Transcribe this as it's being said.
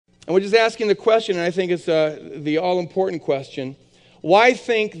And we're just asking the question, and I think it's the all-important question, why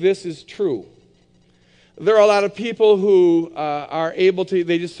think this is true? There are a lot of people who are able to,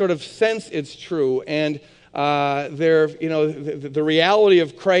 they just sort of sense it's true, and the reality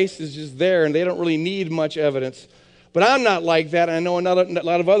of Christ is just there, and they don't really need much evidence. But I'm not like that, and I know a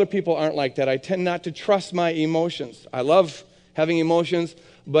lot of other people aren't like that. I tend not to trust my emotions. I love having emotions,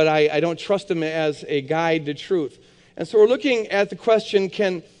 but I don't trust them as a guide to truth. And so we're looking at the question,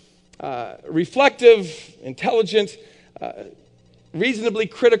 can reflective, intelligent, reasonably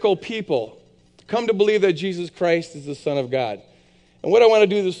critical people come to believe that Jesus Christ is the Son of God? And what I want to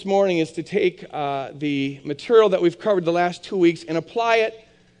do this morning is to take the material that we've covered the last 2 weeks and apply it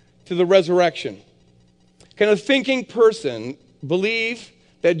to the resurrection. Can a thinking person believe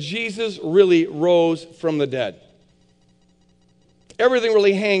that Jesus really rose from the dead? Everything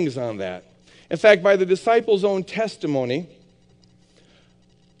really hangs on that. In fact, by the disciples' own testimony,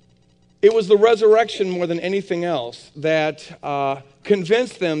 it was the resurrection more than anything else that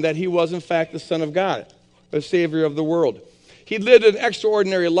convinced them that he was, in fact, the Son of God, the Savior of the world. He'd lived an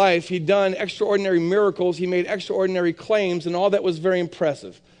extraordinary life. He'd done extraordinary miracles. He made extraordinary claims, and all that was very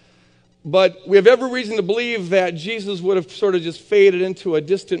impressive. But we have every reason to believe that Jesus would have sort of just faded into a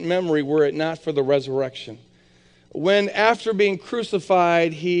distant memory were it not for the resurrection. When, after being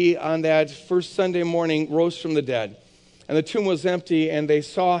crucified, he, on that first Sunday morning, rose from the dead, and the tomb was empty, and they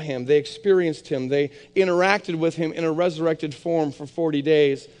saw him, they experienced him, they interacted with him in a resurrected form for 40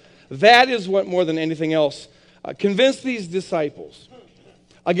 days. That is what, more than anything else, convinced these disciples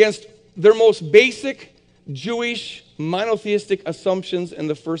against their most basic Jewish monotheistic assumptions in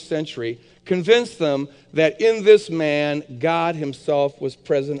the first century, convinced them that in this man, God himself was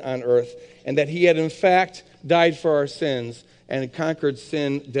present on earth, and that he had in fact died for our sins and conquered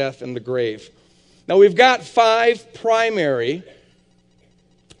sin, death, and the grave. Now we've got 5 primary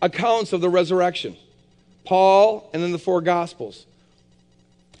accounts of the resurrection. Paul and then the 4 Gospels.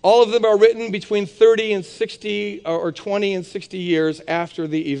 All of them are written between 30 and 60 or 20 and 60 years after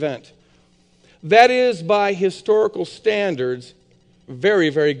the event. That is, by historical standards, very,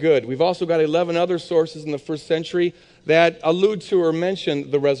 very good. We've also got 11 other sources in the first century that allude to or mention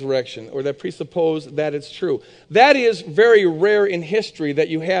the resurrection, or that presuppose that it's true. That is very rare in history that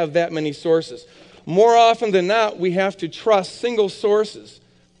you have that many sources. More often than not, we have to trust single sources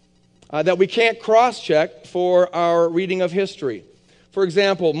that we can't cross-check for our reading of history. For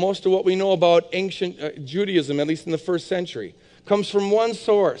example, most of what we know about ancient Judaism, at least in the first century, comes from one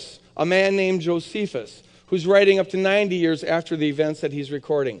source, a man named Josephus, who's writing up to 90 years after the events that he's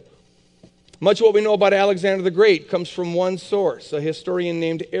recording. Much of what we know about Alexander the Great comes from one source, a historian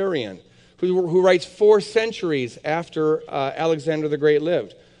named Arrian, who writes 4 centuries after Alexander the Great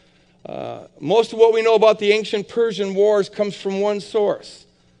lived. Most of what we know about the ancient Persian wars comes from one source,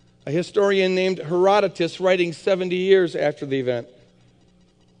 a historian named Herodotus, writing 70 years after the event.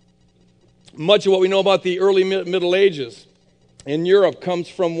 Much of what we know about the early Middle Ages in Europe comes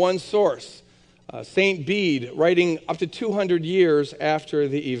from one source, St. Bede, writing up to 200 years after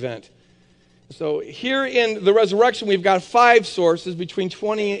the event. So here in the resurrection, we've got 5 sources between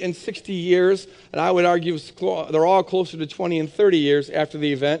 20 and 60 years, and I would argue they're all closer to 20 and 30 years after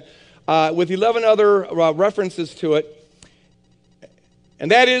the event, with 11 other references to it,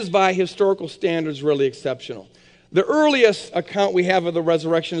 and that is, by historical standards, really exceptional. The earliest account we have of the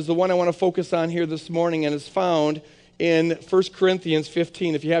resurrection is the one I want to focus on here this morning, and is found in 1 Corinthians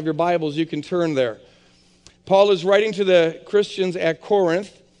 15. If you have your Bibles, you can turn there. Paul is writing to the Christians at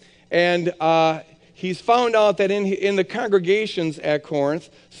Corinth, and he's found out that in the congregations at Corinth,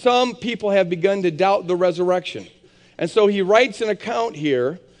 some people have begun to doubt the resurrection. And so he writes an account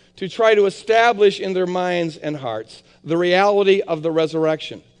here to try to establish in their minds and hearts the reality of the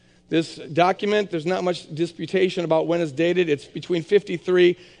resurrection. This document, there's not much disputation about when it's dated. It's between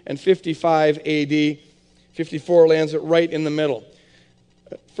 53 and 55 AD. 54 lands it right in the middle.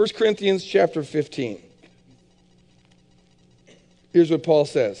 1 Corinthians chapter 15. Here's what Paul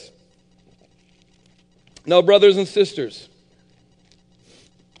says. Now, brothers and sisters,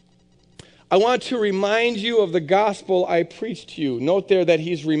 I want to remind you of the gospel I preached to you. Note there that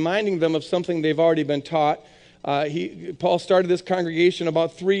he's reminding them of something they've already been taught. Paul started this congregation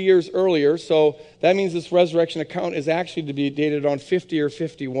about 3 years earlier, so that means this resurrection account is actually to be dated on 50 or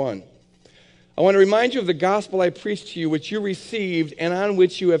 51. I want to remind you of the gospel I preached to you, which you received and on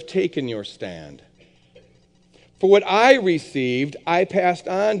which you have taken your stand. For what I received, I passed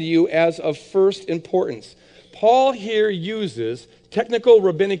on to you as of first importance. Paul here uses technical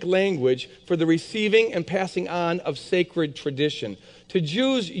rabbinic language for the receiving and passing on of sacred tradition. To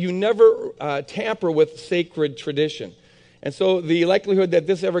Jews, you never tamper with sacred tradition. And so the likelihood that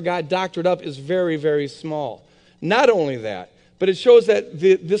this ever got doctored up is very, very small. Not only that, but it shows that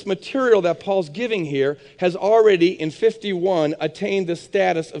this material that Paul's giving here has already, in 51, attained the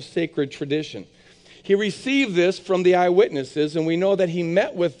status of sacred tradition. He received this from the eyewitnesses, and we know that he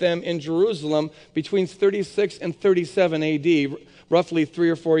met with them in Jerusalem between 36 and 37 AD, roughly 3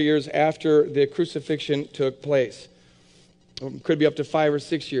 or 4 years after the crucifixion took place. Could be up to 5 or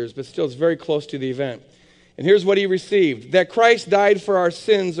 6 years, but still it's very close to the event. And here's what he received: that Christ died for our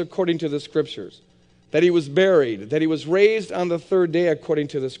sins according to the Scriptures, that he was buried, that he was raised on the third day according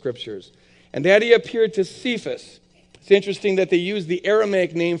to the Scriptures, and that he appeared to Cephas. It's interesting that they use the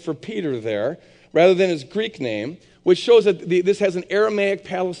Aramaic name for Peter there rather than his Greek name, which shows that this has an Aramaic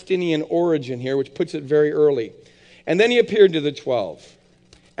Palestinian origin here, which puts it very early. And then he appeared to the 12.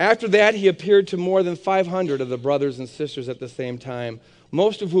 After that, he appeared to more than 500 of the brothers and sisters at the same time,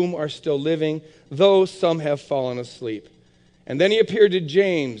 most of whom are still living, though some have fallen asleep. And then he appeared to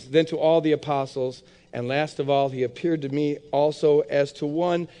James, then to all the apostles, and last of all, he appeared to me also as to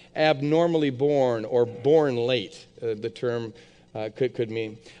one abnormally born, or born late, the term could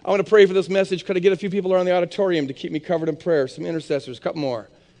mean. I want to pray for this message. Could I get a few people around the auditorium to keep me covered in prayer? Some intercessors, a couple more.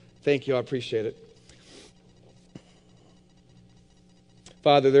 Thank you, I appreciate it.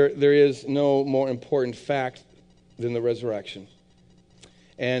 Father, there is no more important fact than the resurrection.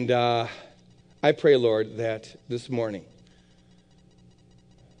 And I pray, Lord, that this morning,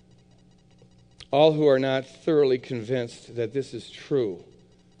 all who are not thoroughly convinced that this is true,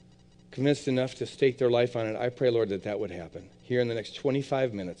 convinced enough to stake their life on it, I pray, Lord, that would happen. Here in the next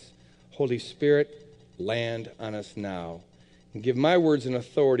 25 minutes, Holy Spirit, land on us now. And give my words an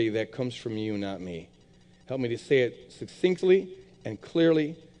authority that comes from you, not me. Help me to say it succinctly and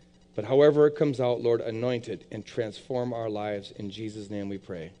clearly, but however it comes out, Lord, anoint it and transform our lives. In Jesus' name we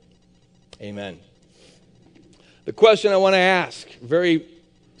pray. Amen. The question I want to ask very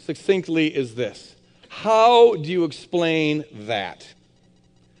succinctly is this: how do you explain that?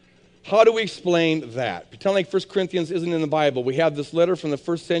 How do we explain that? Pretend like 1 Corinthians isn't in the Bible. We have this letter from the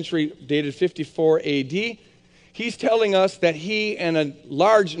first century dated 54 AD. He's telling us that he and a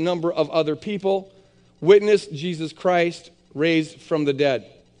large number of other people witnessed Jesus Christ raised from the dead.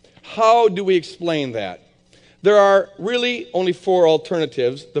 How do we explain that? There are really only 4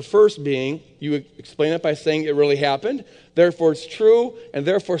 alternatives. The first being, you explain it by saying it really happened, therefore it's true, and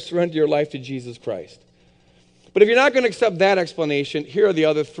therefore surrender your life to Jesus Christ. But if you're not going to accept that explanation, here are the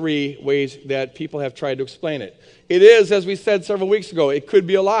other 3 ways that people have tried to explain it. It is, as we said several weeks ago, it could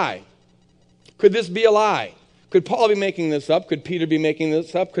be a lie. Could this be a lie? Could Paul be making this up? Could Peter be making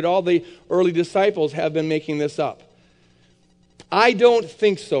this up? Could all the early disciples have been making this up? I don't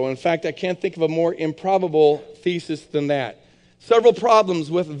think so. In fact, I can't think of a more improbable thesis than that. Several problems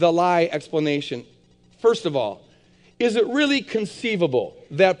with the lie explanation. First of all, is it really conceivable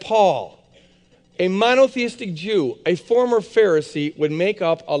that Paul, a monotheistic Jew, a former Pharisee, would make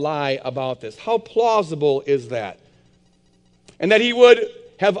up a lie about this? How plausible is that? And that he would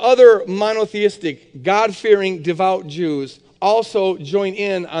have other monotheistic, God-fearing, devout Jews also join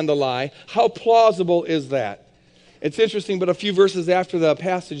in on the lie. How plausible is that? It's interesting, but a few verses after the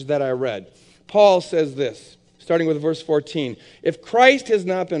passage that I read, Paul says this, starting with verse 14. If Christ has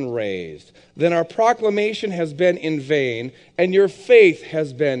not been raised, then our proclamation has been in vain, and your faith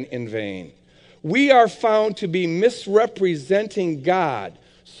has been in vain. We are found to be misrepresenting God.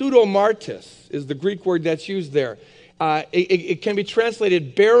 Pseudomartis is the Greek word that's used there. It can be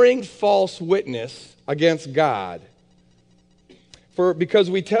translated bearing false witness against God. Because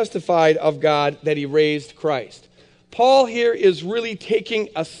we testified of God that he raised Christ. Paul here is really taking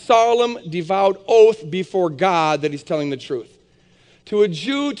a solemn, devout oath before God that he's telling the truth. For a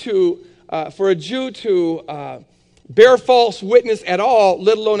Jew to bear false witness at all,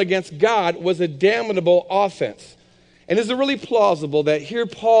 let alone against God, was a damnable offense. And is it really plausible that here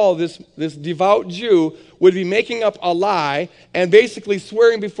Paul, this devout Jew, would be making up a lie and basically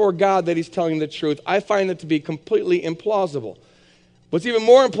swearing before God that he's telling the truth? I find that to be completely implausible. What's even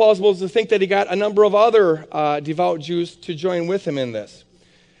more implausible is to think that he got a number of other devout Jews to join with him in this.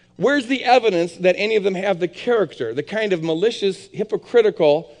 Where's the evidence that any of them have the character, the kind of malicious,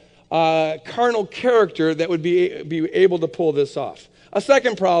 hypocritical, carnal character that would be able to pull this off? A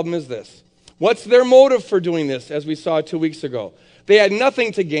second problem is this. What's their motive for doing this, as we saw 2 weeks ago? They had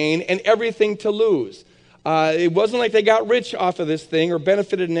nothing to gain and everything to lose. It wasn't like they got rich off of this thing or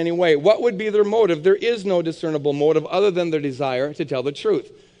benefited in any way. What would be their motive? There is no discernible motive other than their desire to tell the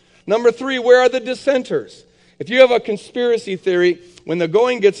truth. Number 3, where are the dissenters? If you have a conspiracy theory, when the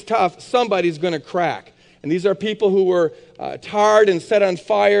going gets tough, somebody's going to crack. And these are people who were tarred and set on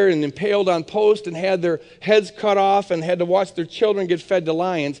fire and impaled on posts and had their heads cut off and had to watch their children get fed to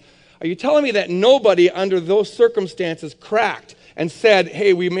lions. Are you telling me that nobody under those circumstances cracked and said,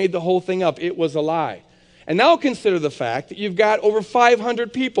 hey, we made the whole thing up, it was a lie? And now consider the fact that you've got over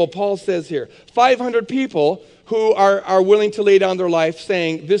 500 people, Paul says here, 500 people who are willing to lay down their life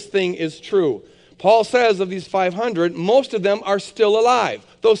saying this thing is true. Paul says of these 500, most of them are still alive,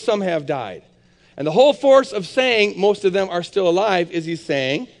 though some have died. And the whole force of saying most of them are still alive is he's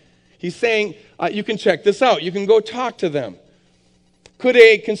saying, you can check this out. You can go talk to them. Could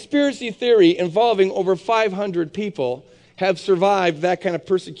a conspiracy theory involving over 500 people have survived that kind of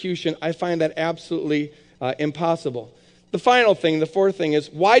persecution? I find that absolutely impossible. The final thing, the fourth thing is,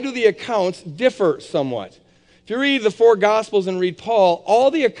 why do the accounts differ somewhat? If you read the four Gospels and read Paul, all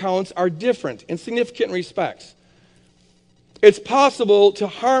the accounts are different in significant respects. It's possible to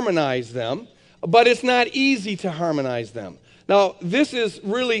harmonize them, but it's not easy to harmonize them. Now, this is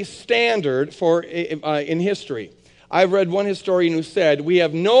really standard in history. I've read one historian who said, we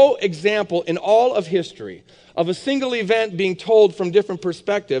have no example in all of history of a single event being told from different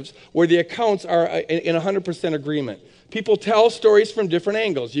perspectives where the accounts are in 100% agreement. People tell stories from different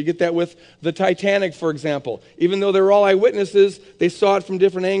angles. You get that with the Titanic, for example. Even though they were all eyewitnesses, they saw it from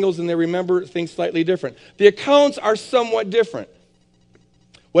different angles and they remember things slightly different. The accounts are somewhat different.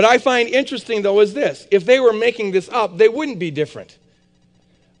 What I find interesting, though, is this. If they were making this up, they wouldn't be different.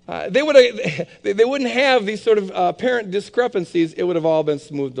 They wouldn't have these sort of apparent discrepancies. It would have all been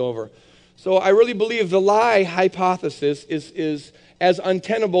smoothed over. So I really believe the lie hypothesis is as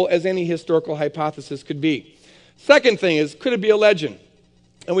untenable as any historical hypothesis could be. Second thing is, could it be a legend?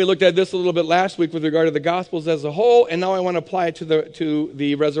 And we looked at this a little bit last week with regard to the Gospels as a whole, and now I want to apply it to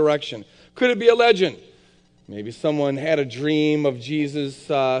the resurrection. Could it be a legend? Maybe someone had a dream of Jesus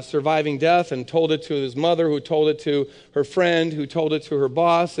surviving death and told it to his mother, who told it to her friend, who told it to her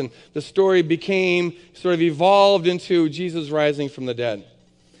boss, and the story became, sort of evolved into Jesus rising from the dead.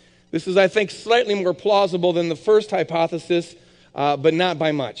 This is, I think, slightly more plausible than the first hypothesis, but not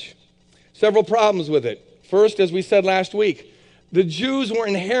by much. Several problems with it. First, as we said last week, the Jews were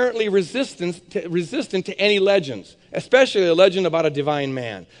inherently resistant to any legends, especially a legend about a divine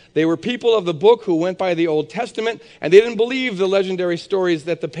man. They were people of the book who went by the Old Testament, and they didn't believe the legendary stories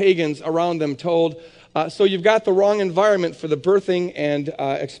that the pagans around them told. So you've got the wrong environment for the birthing and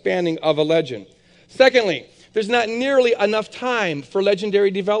expanding of a legend. Secondly, there's not nearly enough time for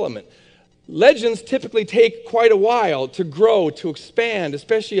legendary development. Legends typically take quite a while to grow, to expand,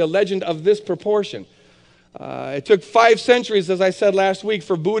 especially a legend of this proportion. It took 5 centuries, as I said last week,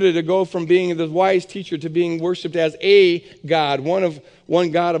 for Buddha to go from being the wise teacher to being worshipped as a god,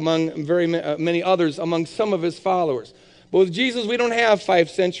 one god among very many others, among some of his followers. But with Jesus, we don't have 5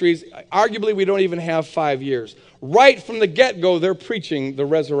 centuries. Arguably, we don't even have 5 years. Right from the get-go, they're preaching the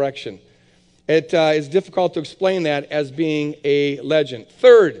resurrection. It is difficult to explain that as being a legend.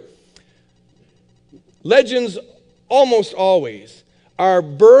 Third, legends almost always are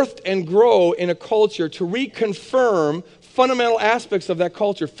birthed and grow in a culture to reconfirm fundamental aspects of that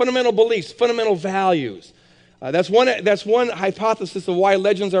culture, fundamental beliefs, fundamental values. That's one hypothesis of why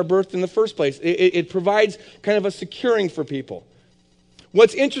legends are birthed in the first place. It provides kind of a securing for people.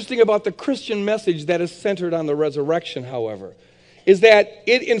 What's interesting about the Christian message that is centered on the resurrection, however, is that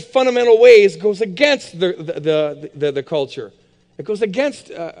it in fundamental ways goes against the culture. It goes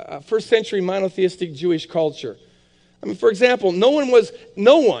against first century monotheistic Jewish culture. I mean, for example, no one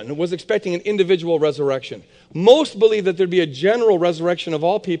was expecting an individual resurrection. Most believed that there'd be a general resurrection of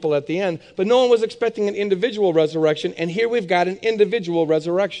all people at the end, but no one was expecting an individual resurrection, and here we've got an individual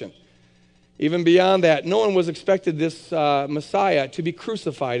resurrection. Even beyond that, no one was expected this Messiah to be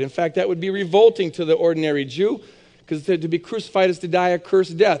crucified. In fact, that would be revolting to the ordinary Jew, because to be crucified is to die a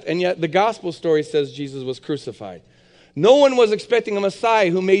cursed death, and yet the gospel story says Jesus was crucified. No one was expecting a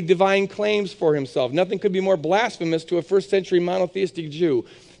Messiah who made divine claims for himself. Nothing could be more blasphemous to a first century monotheistic Jew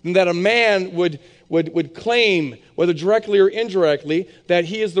than that a man would claim, whether directly or indirectly, that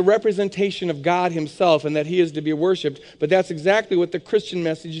he is the representation of God himself and that he is to be worshipped. But that's exactly what the Christian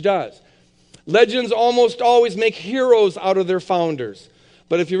message does. Legends almost always make heroes out of their founders.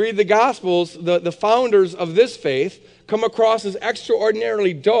 But if you read the Gospels, the founders of this faith come across as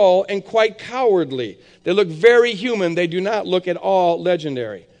extraordinarily dull and quite cowardly. They look very human. They do not look at all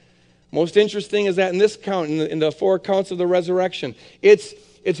legendary. Most interesting is that in this account, in the 4 accounts of the resurrection, it's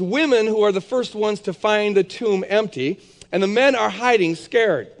women who are the first ones to find the tomb empty, and the men are hiding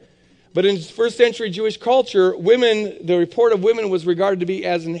scared. But in first century Jewish culture, the report of women was regarded to be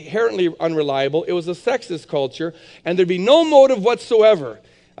as inherently unreliable. It was a sexist culture, and there'd be no motive whatsoever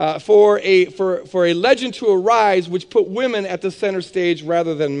for a legend to arise which put women at the center stage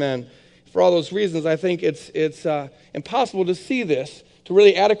rather than men. For all those reasons, I think it's impossible to see this, to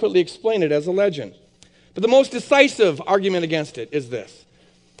really adequately explain it as a legend. But the most decisive argument against it is this.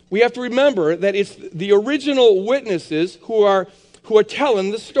 We have to remember that it's the original witnesses who are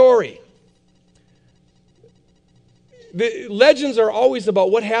telling the story. The legends are always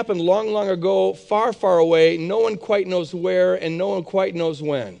about what happened long, long ago, far, far away. No one quite knows where, and no one quite knows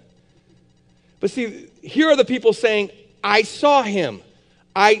when. But see, here are the people saying, I saw him.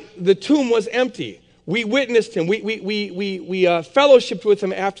 The tomb was empty. We witnessed him. We fellowshiped with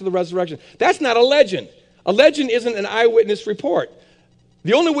him after the resurrection. That's not a legend. A legend isn't an eyewitness report.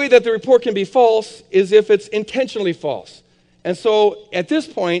 The only way that the report can be false is if it's intentionally false. And so at this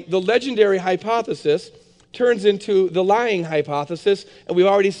point, the legendary hypothesis turns into the lying hypothesis, and we've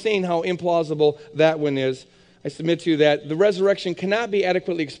already seen how implausible that one is. I submit to you that the resurrection cannot be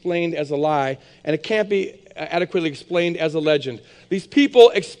adequately explained as a lie, and it can't be adequately explained as a legend. These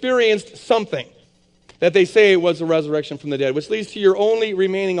people experienced something that they say was a resurrection from the dead, which leads to your only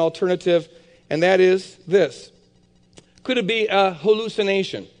remaining alternative, and that is this. Could it be a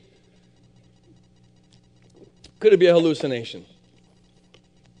hallucination? Could it be a hallucination?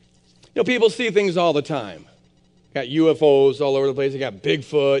 You know, people see things all the time. You got UFOs all over the place. You got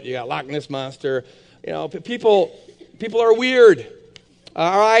Bigfoot. You got Loch Ness Monster. You know, people are weird.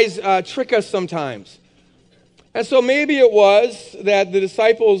 Our eyes trick us sometimes. And so maybe it was that the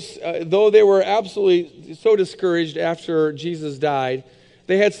disciples, though they were absolutely so discouraged after Jesus died,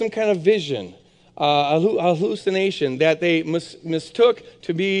 they had some kind of vision, a hallucination that they mistook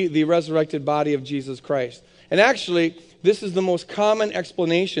to be the resurrected body of Jesus Christ. And actually, this is the most common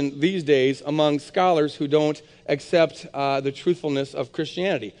explanation these days among scholars who don't accept the truthfulness of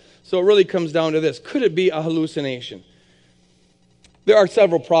Christianity. So it really comes down to this. Could it be a hallucination? There are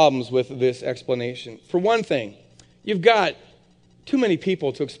several problems with this explanation. For one thing, you've got too many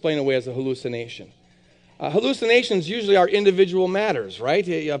people to explain away as a hallucination. Hallucinations usually are individual matters, right?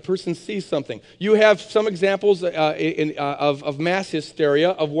 A person sees something. You have some examples of mass hysteria,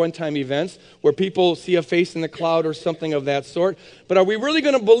 of one-time events, where people see a face in the cloud or something of that sort. But are we really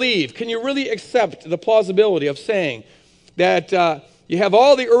going to believe, can you really accept the plausibility of saying that you have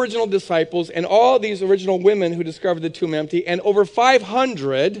all the original disciples and all these original women who discovered the tomb empty, and over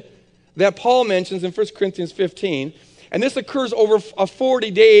 500 that Paul mentions in 1 Corinthians 15, and this occurs over a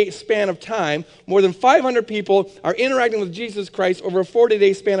 40-day span of time. More than 500 people are interacting with Jesus Christ over a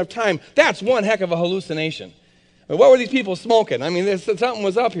 40-day span of time. That's one heck of a hallucination. I mean, what were these people smoking? I mean, something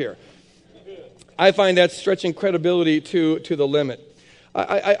was up here. I find that stretching credibility to the limit.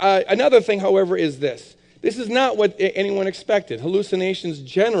 Another thing, however, is this. This is not what anyone expected. Hallucinations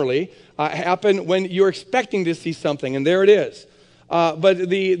generally happen when you're expecting to see something, and there it is. But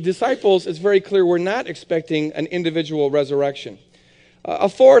the disciples, it's very clear, were not expecting an individual resurrection. A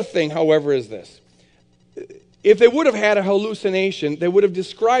fourth thing, however, is this. If they would have had a hallucination, they would have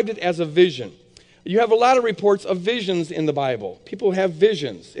described it as a vision. You have a lot of reports of visions in the Bible. People have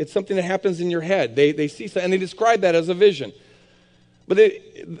visions. It's something that happens in your head. They see something, and they describe that as a vision. But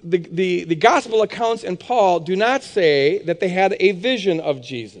the gospel accounts and Paul do not say that they had a vision of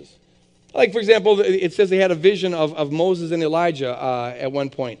Jesus. Like, for example, it says they had a vision of Moses and Elijah at one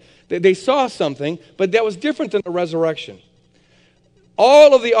point. They saw something, but that was different than the resurrection.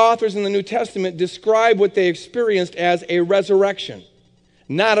 All of the authors in the New Testament describe what they experienced as a resurrection,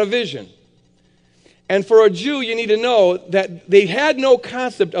 not a vision. And for a Jew, you need to know that they had no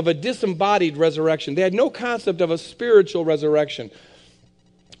concept of a disembodied resurrection. They had no concept of a spiritual resurrection.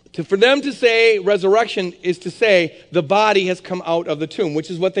 For them to say resurrection is to say the body has come out of the tomb, which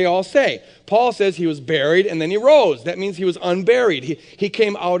is what they all say. Paul says he was buried and then he rose. That means he was unburied. He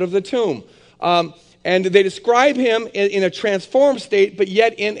came out of the tomb. And they describe him in a transformed state, but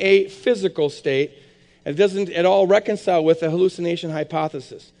yet in a physical state. It doesn't at all reconcile with the hallucination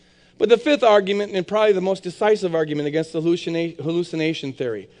hypothesis. But the fifth argument, and probably the most decisive argument against the hallucination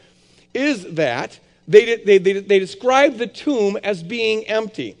theory, is that they describe the tomb as being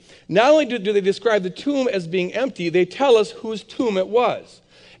empty. Not only do they describe the tomb as being empty, they tell us whose tomb it was.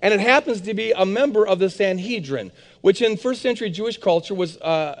 And it happens to be a member of the Sanhedrin, which in first century Jewish culture was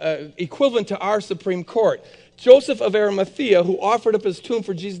equivalent to our Supreme Court. Joseph of Arimathea, who offered up his tomb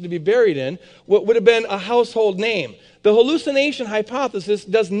for Jesus to be buried in, would have been a household name. The hallucination hypothesis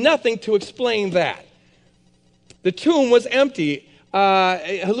does nothing to explain that. The tomb was empty.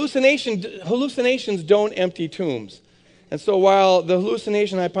 Hallucinations don't empty tombs. And so while the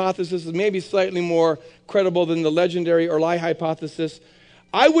hallucination hypothesis is maybe slightly more credible than the legendary or lie hypothesis,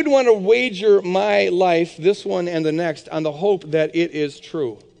 I would want to wager my life, this one and the next, on the hope that it is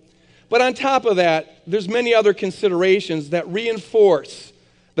true. But on top of that, there's many other considerations that reinforce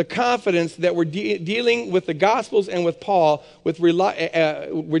the confidence that we're dealing with the Gospels and with Paul,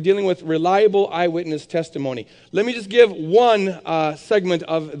 we're dealing with reliable eyewitness testimony. Let me just give one segment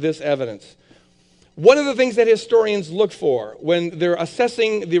of this evidence. One of the things that historians look for when they're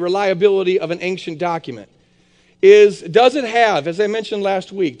assessing the reliability of an ancient document is, does it have, as I mentioned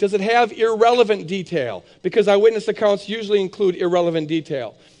last week, does it have irrelevant detail? Because eyewitness accounts usually include irrelevant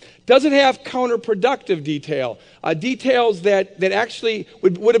detail. Does it have counterproductive detail? Details that actually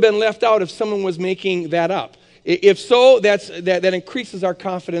would have been left out if someone was making that up. If so, that increases our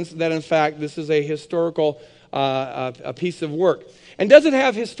confidence that, in fact, this is a historical a piece of work. And does it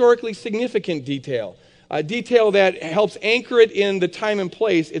have historically significant detail? Detail that helps anchor it in the time and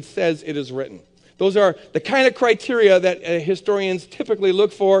place it says it is written. Those are the kind of criteria that historians typically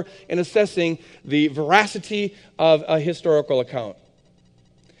look for in assessing the veracity of a historical account.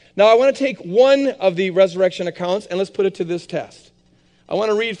 Now, I want to take one of the resurrection accounts and let's put it to this test. I want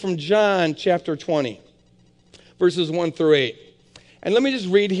to read from John chapter 20, verses 1 through 8. And let me just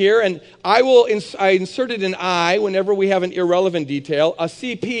read here, and I inserted an I whenever we have an irrelevant detail, a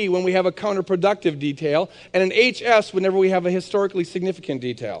CP when we have a counterproductive detail, and an HS whenever we have a historically significant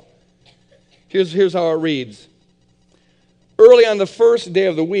detail. Here's how it reads. Early on the first day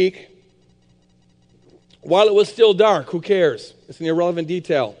of the week, while it was still dark, who cares? It's an irrelevant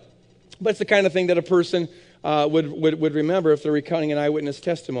detail. But it's the kind of thing that a person would remember if they're recounting an eyewitness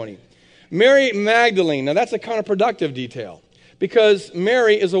testimony. Mary Magdalene, now that's a counterproductive detail. Because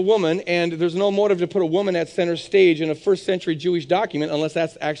Mary is a woman, and there's no motive to put a woman at center stage in a first century Jewish document unless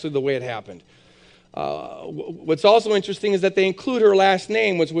that's actually the way it happened. What's also interesting is that they include her last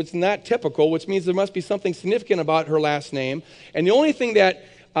name, which was not typical, which means there must be something significant about her last name. And the only thing that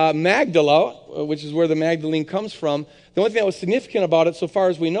Magdala, which is where the Magdalene comes from, the only thing that was significant about it, so far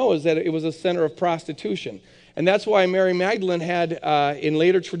as we know, is that it was a center of prostitution. And that's why Mary Magdalene had, in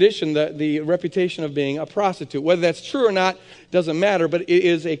later tradition, the reputation of being a prostitute. Whether that's true or not doesn't matter, but it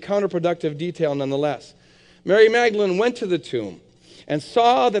is a counterproductive detail nonetheless. Mary Magdalene went to the tomb and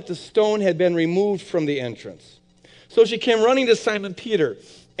saw that the stone had been removed from the entrance. So she came running to Simon Peter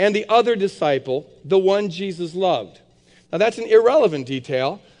and the other disciple, the one Jesus loved. Now that's an irrelevant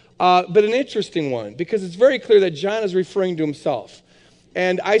detail, but an interesting one, because it's very clear that John is referring to himself.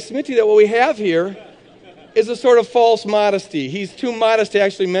 And I submit to you that what we have here is a sort of false modesty. He's too modest to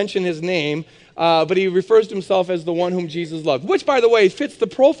actually mention his name, but he refers to himself as the one whom Jesus loved, which, by the way, fits the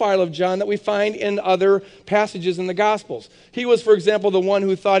profile of John that we find in other passages in the Gospels. He was, for example, the one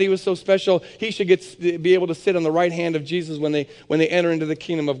who thought he was so special he should be able to sit on the right hand of Jesus when they enter into the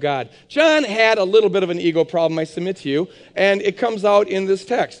kingdom of God. John had a little bit of an ego problem, I submit to you, and it comes out in this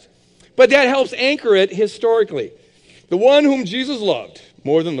text. But that helps anchor it historically. The one whom Jesus loved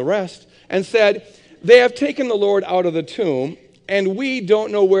more than the rest, and said, "They have taken the Lord out of the tomb, and we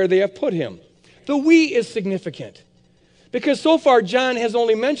don't know where they have put him." The "we" is significant, because so far John has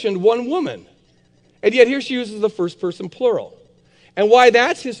only mentioned one woman, and yet here she uses the first person plural. And why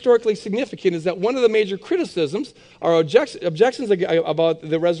that's historically significant is that one of the major criticisms or objections about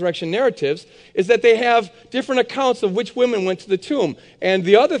the resurrection narratives is that they have different accounts of which women went to the tomb. And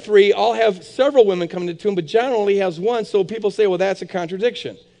the other three all have several women coming to the tomb, but John only has one, so people say, well, that's a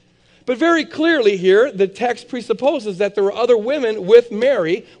contradiction. But very clearly here, the text presupposes that there were other women with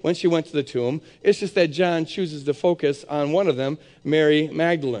Mary when she went to the tomb. It's just that John chooses to focus on one of them, Mary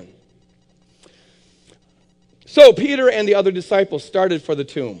Magdalene. So Peter and the other disciples started for the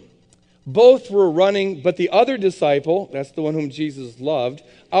tomb. Both were running, but the other disciple, that's the one whom Jesus loved,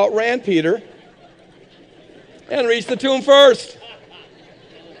 outran Peter and reached the tomb first.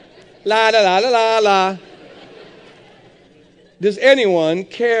 La, la, la, la, la, la. Does anyone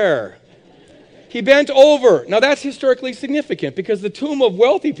care? He bent over. Now that's historically significant because the tomb of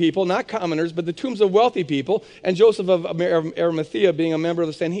wealthy people, not commoners, but the tombs of wealthy people, and Joseph of Arimathea being a member of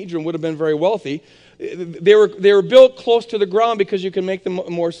the Sanhedrin would have been very wealthy. They were built close to the ground because you can make them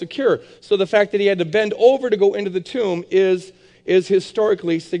more secure. So the fact that he had to bend over to go into the tomb is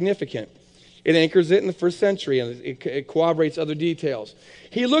historically significant. It anchors it in the first century, and it corroborates other details.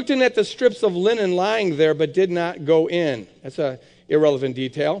 He looked in at the strips of linen lying there, but did not go in. That's an irrelevant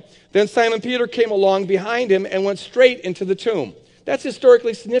detail. Then Simon Peter came along behind him and went straight into the tomb. That's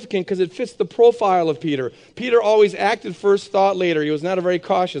historically significant because it fits the profile of Peter. Peter always acted first, thought later. He was not a very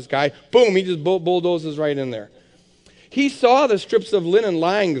cautious guy. Boom, he just bulldozes right in there. He saw the strips of linen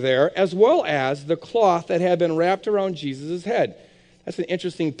lying there, as well as the cloth that had been wrapped around Jesus' head. That's an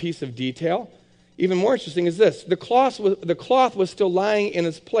interesting piece of detail. Even more interesting is this. The cloth was still lying in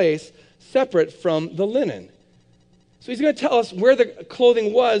its place, separate from the linen. So he's going to tell us where the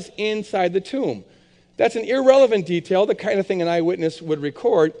clothing was inside the tomb. That's an irrelevant detail, the kind of thing an eyewitness would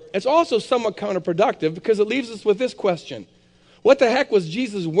record. It's also somewhat counterproductive because it leaves us with this question. What the heck was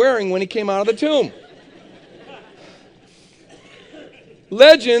Jesus wearing when he came out of the tomb?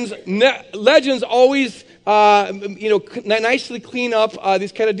 Legends always, nicely clean up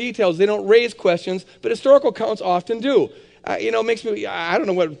these kind of details. They don't raise questions, but historical accounts often do. Makes me, I don't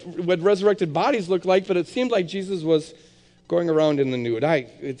know what resurrected bodies look like, but it seemed like Jesus was going around in the nude.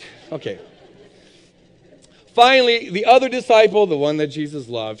 Okay. Finally, the other disciple, the one that Jesus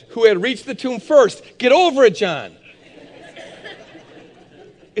loved, who had reached the tomb first. Get over it, John.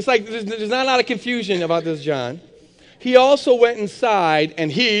 It's like there's not a lot of confusion about this, John. He also went inside,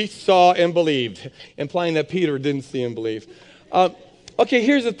 and he saw and believed, implying that Peter didn't see and believe. Okay,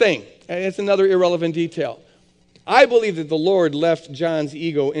 here's the thing. It's another irrelevant detail. I believe that the Lord left John's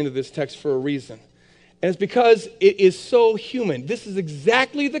ego into this text for a reason. And it's because it is so human. This is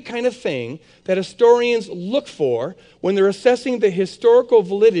exactly the kind of thing that historians look for when they're assessing the historical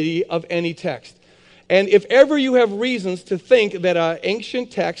validity of any text. And if ever you have reasons to think that an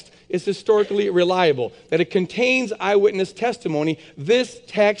ancient text is historically reliable, that it contains eyewitness testimony, this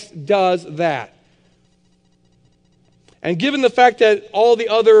text does that. And given the fact that all the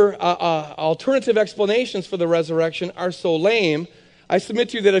other alternative explanations for the resurrection are so lame, I submit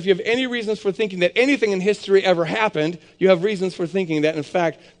to you that if you have any reasons for thinking that anything in history ever happened, you have reasons for thinking that, in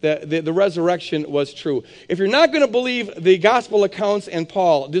fact, the resurrection was true. If you're not going to believe the gospel accounts and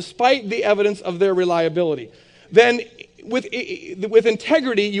Paul, despite the evidence of their reliability, then with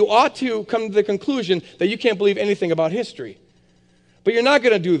integrity, you ought to come to the conclusion that you can't believe anything about history. But you're not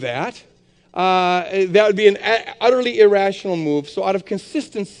going to do that. That would be an utterly irrational move. So out of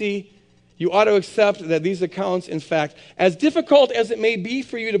consistency, you ought to accept that these accounts, in fact, as difficult as it may be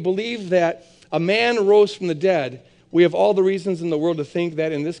for you to believe that a man rose from the dead, we have all the reasons in the world to think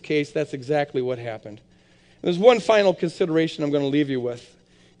that in this case, that's exactly what happened. And there's one final consideration I'm going to leave you with.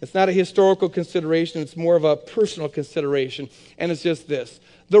 It's not a historical consideration, it's more of a personal consideration, and it's just this.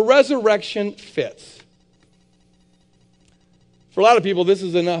 The resurrection fits. For a lot of people, this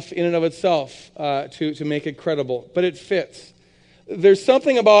is enough in and of itself to make it credible, but it fits. There's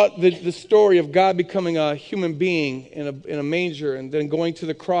something about the story of God becoming a human being in a manger and then going to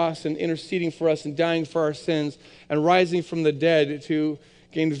the cross and interceding for us and dying for our sins and rising from the dead to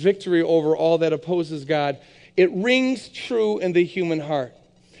gain victory over all that opposes God. It rings true in the human heart.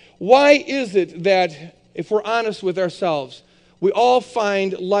 Why is it that, if we're honest with ourselves, we all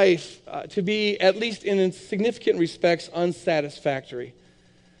find life to be, at least in significant respects, unsatisfactory?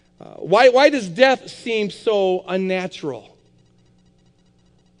 Why does death seem so unnatural?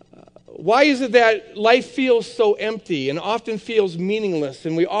 Why is it that life feels so empty and often feels meaningless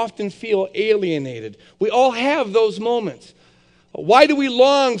and we often feel alienated? We all have those moments. Why do we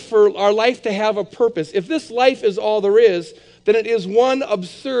long for our life to have a purpose? If this life is all there is, then it is one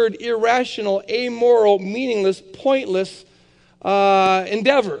absurd, irrational, amoral, meaningless, pointless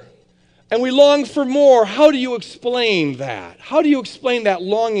endeavor. And we long for more. How do you explain that? How do you explain that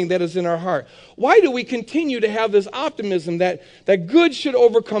longing that is in our heart? Why do we continue to have this optimism that good should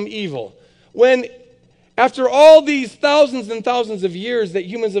overcome evil? When, after all these thousands and thousands of years that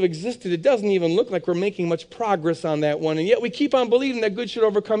humans have existed, it doesn't even look like we're making much progress on that one. And yet we keep on believing that good should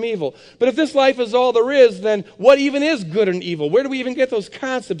overcome evil. But if this life is all there is, then what even is good and evil? Where do we even get those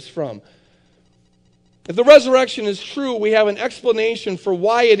concepts from? If the resurrection is true, we have an explanation for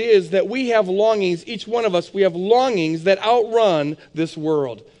why it is that we have longings, each one of us, we have longings that outrun this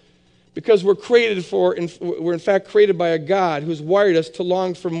world. Because we're in fact created by a God who's wired us to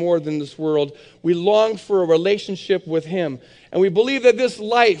long for more than this world. We long for a relationship with Him. And we believe that this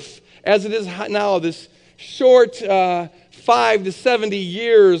life, as it is now, this short 5 to 70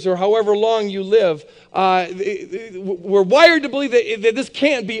 years or however long you live, we're wired to believe that this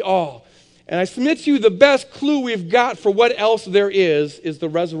can't be all. And I submit to you the best clue we've got for what else there is the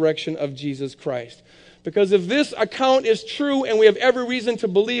resurrection of Jesus Christ. Because if this account is true, and we have every reason to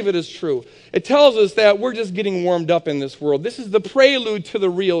believe it is true, it tells us that we're just getting warmed up in this world. This is the prelude to the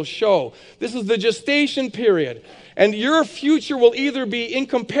real show. This is the gestation period. And your future will either be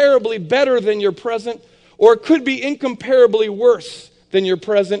incomparably better than your present, or it could be incomparably worse than your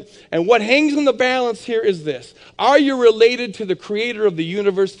present. And what hangs in the balance here is this. Are you related to the creator of the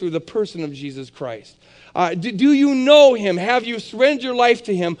universe through the person of Jesus Christ? Do you know Him? Have you surrendered your life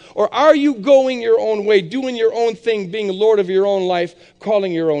to Him? Or are you going your own way, doing your own thing, being Lord of your own life,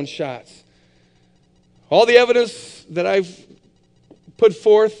 calling your own shots? All the evidence that I've put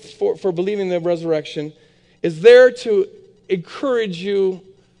forth for believing the resurrection is there to encourage you,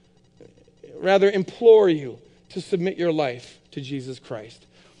 rather implore you, to submit your life to Jesus Christ.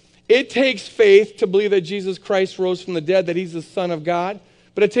 It takes faith to believe that Jesus Christ rose from the dead, that he's the Son of God.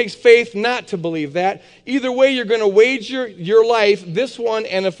 But it takes faith not to believe that. Either way, you're going to wager your life, this one,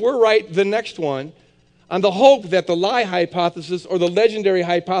 and if we're right, the next one, on the hope that the lie hypothesis or the legendary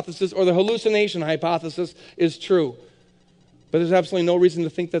hypothesis or the hallucination hypothesis is true. But there's absolutely no reason to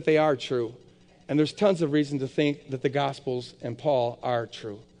think that they are true. And there's tons of reason to think that the Gospels and Paul are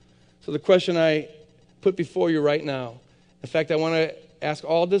true. So the question I put before you right now, in fact, I want to ask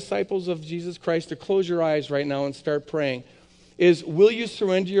all disciples of Jesus Christ to close your eyes right now and start praying, is will you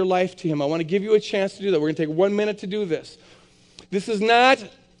surrender your life to him? I want to give you a chance to do that. We're going to take 1 minute to do this. This is not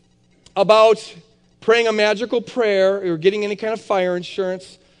about praying a magical prayer or getting any kind of fire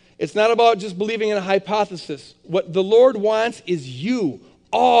insurance. It's not about just believing in a hypothesis. What the Lord wants is you,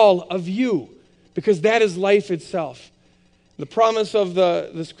 all of you, because that is life itself. The promise of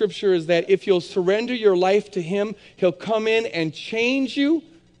the scripture is that if you'll surrender your life to him, he'll come in and change you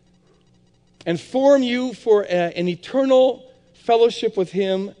and form you for an eternal fellowship with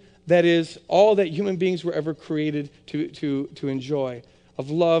him that is all that human beings were ever created to enjoy, of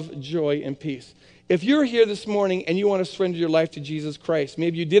love, joy, and peace. If you're here this morning and you want to surrender your life to Jesus Christ,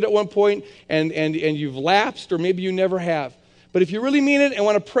 maybe you did at one point and you've lapsed, or maybe you never have. But if you really mean it and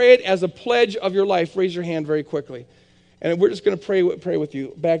want to pray it as a pledge of your life, raise your hand very quickly. And we're just going to pray with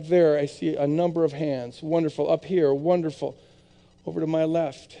you. Back there, I see a number of hands. Wonderful. Up here, wonderful. Over to my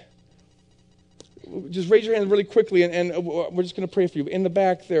left. Just raise your hand really quickly, and we're just going to pray for you. In the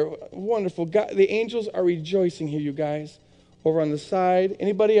back there, wonderful. God, the angels are rejoicing here, you guys. Over on the side.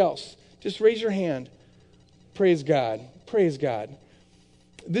 Anybody else? Just raise your hand. Praise God. Praise God.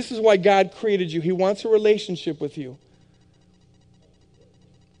 This is why God created you. He wants a relationship with you.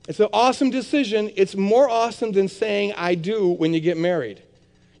 It's an awesome decision. It's more awesome than saying, I do, when you get married.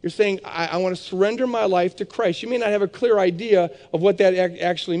 You're saying, I want to surrender my life to Christ. You may not have a clear idea of what that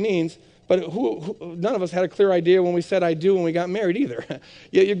actually means, but none of us had a clear idea when we said I do when we got married either.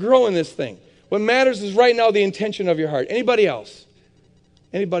 Yet you're growing this thing. What matters is right now the intention of your heart. Anybody else?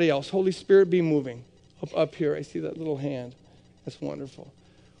 Anybody else? Holy Spirit, be moving. Up here, I see that little hand. That's wonderful.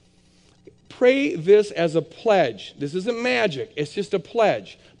 Pray this as a pledge. This isn't magic. It's just a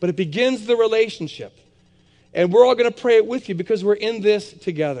pledge. But it begins the relationship. And we're all going to pray it with you because we're in this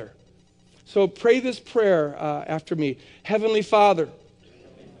together. So pray this prayer after me. Heavenly Father,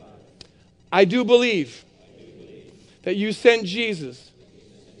 I do believe that you sent Jesus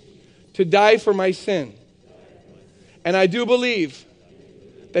to die for my sin. And I do believe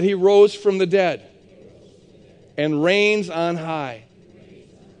that he rose from the dead and reigns on high.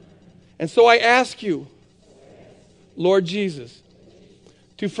 And so I ask you, Lord Jesus,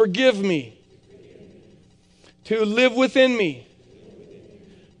 to forgive me, to live within me,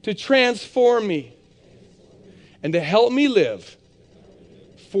 to transform me, and to help me live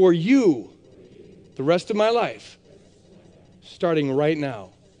for you the rest of my life, starting right now.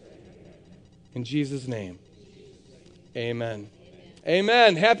 In Jesus' name, amen.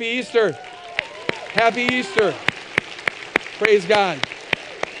 Amen. Happy Easter. Happy Easter. Praise God.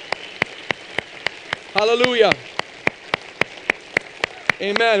 Hallelujah.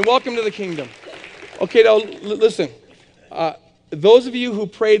 Amen. Welcome to the kingdom. Okay, now listen. Those of you who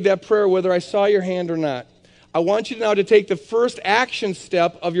prayed that prayer, whether I saw your hand or not, I want you now to take the first action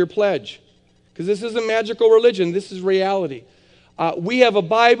step of your pledge. Because this isn't magical religion. This is reality. We have a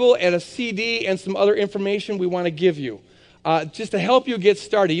Bible and a CD and some other information we want to give you. Just to help you get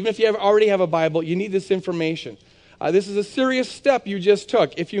started. Even if you already have a Bible, you need this information. This is a serious step you just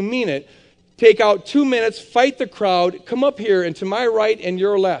took. If you mean it, take out 2 minutes, fight the crowd, come up here and to my right and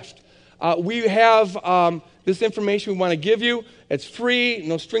your left. We have this information we want to give you. It's free,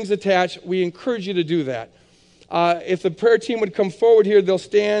 no strings attached. We encourage you to do that. If the prayer team would come forward here, they'll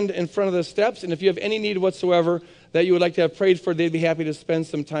stand in front of the steps. And if you have any need whatsoever that you would like to have prayed for, they'd be happy to spend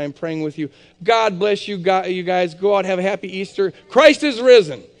some time praying with you. God bless you guys. Go out, have a happy Easter. Christ is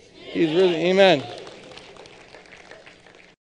risen. He's risen. Amen.